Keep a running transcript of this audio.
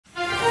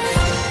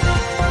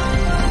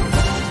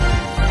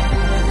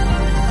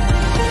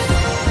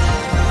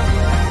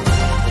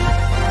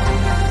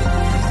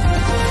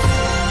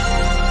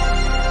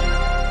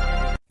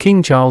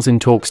King Charles in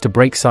talks to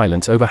break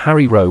silence over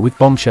Harry Rowe with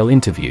Bombshell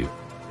interview.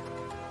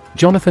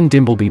 Jonathan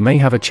Dimbleby may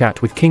have a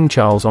chat with King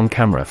Charles on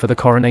camera for the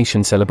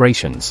coronation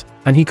celebrations,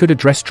 and he could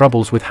address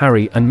troubles with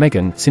Harry and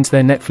Meghan since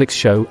their Netflix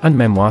show and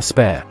memoir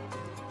Spare.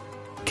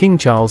 King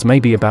Charles may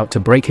be about to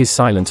break his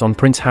silence on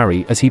Prince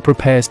Harry as he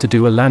prepares to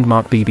do a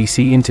landmark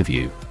BBC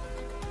interview.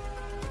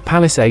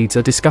 Palace aides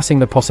are discussing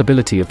the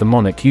possibility of the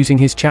monarch using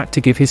his chat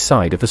to give his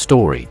side of the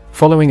story,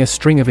 following a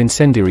string of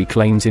incendiary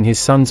claims in his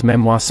son's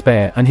memoir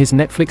Spare and his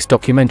Netflix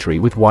documentary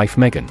with wife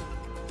Meghan.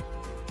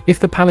 If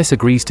the palace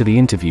agrees to the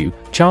interview,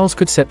 Charles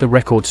could set the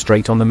record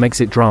straight on the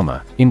Megxit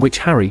drama, in which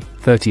Harry,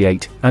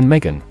 38, and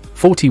Meghan,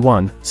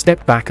 41,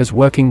 stepped back as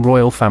working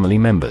royal family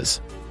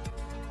members.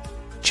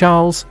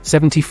 Charles,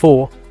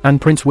 74,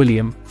 and Prince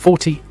William,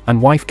 40,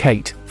 and wife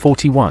Kate,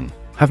 41,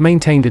 have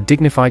maintained a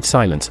dignified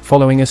silence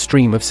following a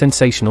stream of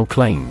sensational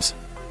claims.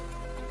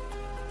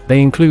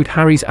 They include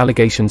Harry's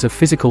allegations of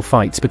physical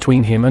fights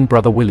between him and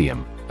brother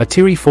William, a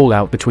teary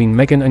fallout between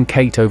Meghan and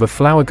Kate over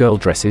flower girl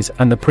dresses,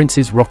 and the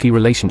prince's rocky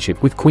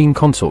relationship with Queen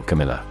Consort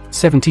Camilla,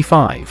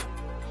 75.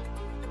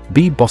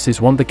 Beeb bosses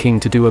want the king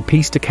to do a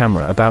piece to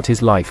camera about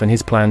his life and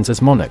his plans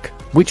as monarch,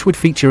 which would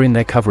feature in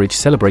their coverage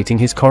celebrating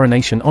his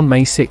coronation on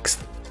May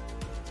 6.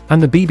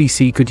 And the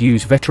BBC could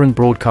use veteran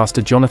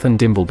broadcaster Jonathan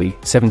Dimbleby,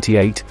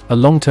 78, a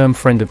long-term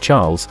friend of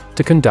Charles,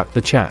 to conduct the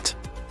chat.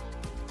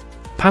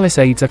 Palace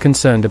aides are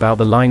concerned about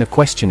the line of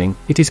questioning,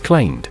 it is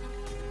claimed.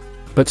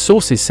 But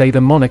sources say the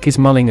monarch is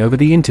mulling over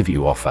the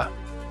interview offer.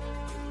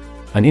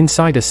 An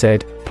insider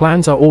said,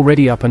 plans are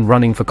already up and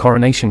running for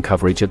coronation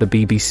coverage at the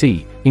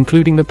BBC,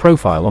 including the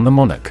profile on the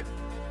monarch.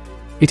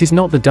 It is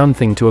not the done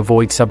thing to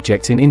avoid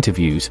subjects in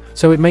interviews,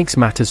 so it makes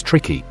matters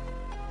tricky.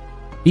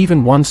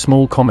 Even one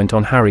small comment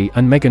on Harry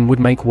and Meghan would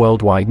make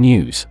worldwide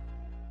news.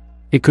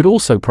 It could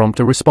also prompt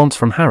a response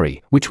from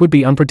Harry, which would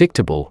be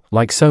unpredictable,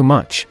 like so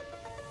much.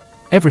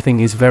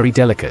 Everything is very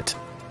delicate.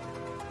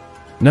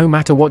 No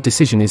matter what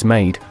decision is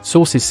made,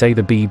 sources say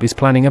the Beeb is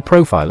planning a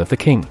profile of the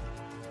king.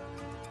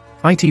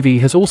 ITV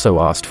has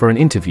also asked for an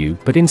interview,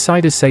 but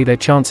insiders say their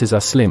chances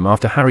are slim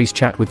after Harry's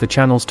chat with the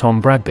channel's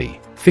Tom Bradby,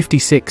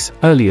 56,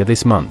 earlier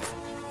this month.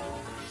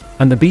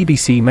 And the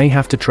BBC may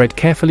have to tread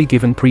carefully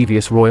given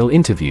previous royal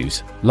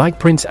interviews, like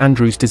Prince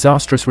Andrew's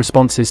disastrous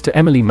responses to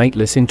Emily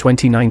Maitlis in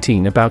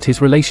 2019 about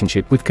his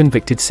relationship with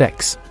convicted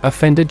sex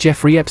offender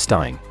Jeffrey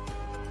Epstein.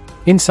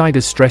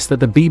 Insiders stress that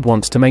the Beeb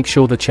wants to make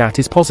sure the chat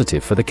is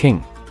positive for the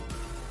king.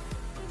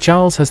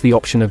 Charles has the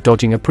option of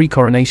dodging a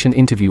pre-coronation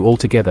interview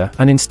altogether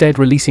and instead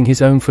releasing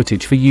his own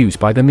footage for use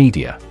by the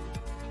media.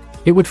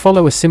 It would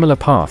follow a similar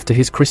path to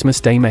his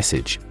Christmas Day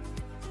message.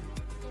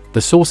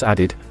 The source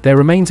added, there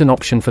remains an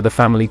option for the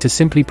family to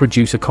simply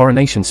produce a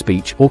coronation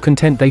speech or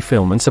content they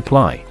film and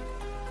supply.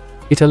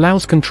 It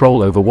allows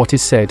control over what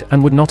is said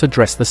and would not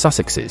address the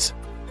Sussexes.